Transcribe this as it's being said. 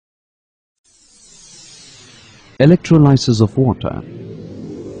Electrolysis of water.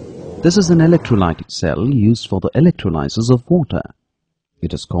 This is an electrolytic cell used for the electrolysis of water.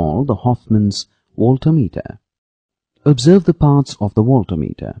 It is called the Hofmann's voltmeter. Observe the parts of the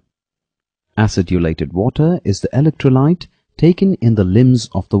voltmeter. Acidulated water is the electrolyte taken in the limbs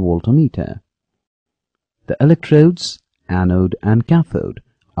of the voltmeter. The electrodes, anode and cathode,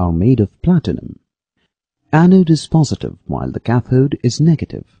 are made of platinum. Anode is positive while the cathode is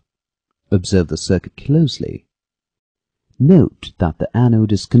negative. Observe the circuit closely. Note that the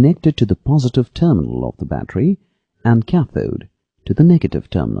anode is connected to the positive terminal of the battery and cathode to the negative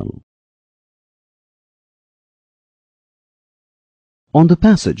terminal. On the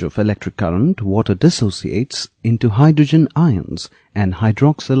passage of electric current, water dissociates into hydrogen ions and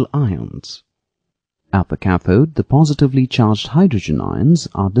hydroxyl ions. At the cathode, the positively charged hydrogen ions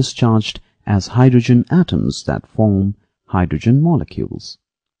are discharged as hydrogen atoms that form hydrogen molecules.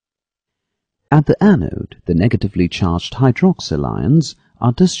 At the anode, the negatively charged hydroxyl ions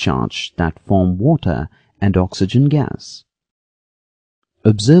are discharged that form water and oxygen gas.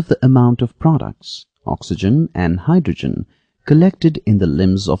 Observe the amount of products, oxygen and hydrogen, collected in the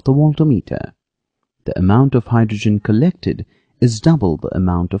limbs of the voltmeter. The amount of hydrogen collected is double the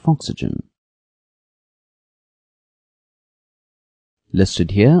amount of oxygen.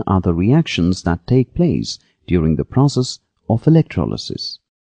 Listed here are the reactions that take place during the process of electrolysis.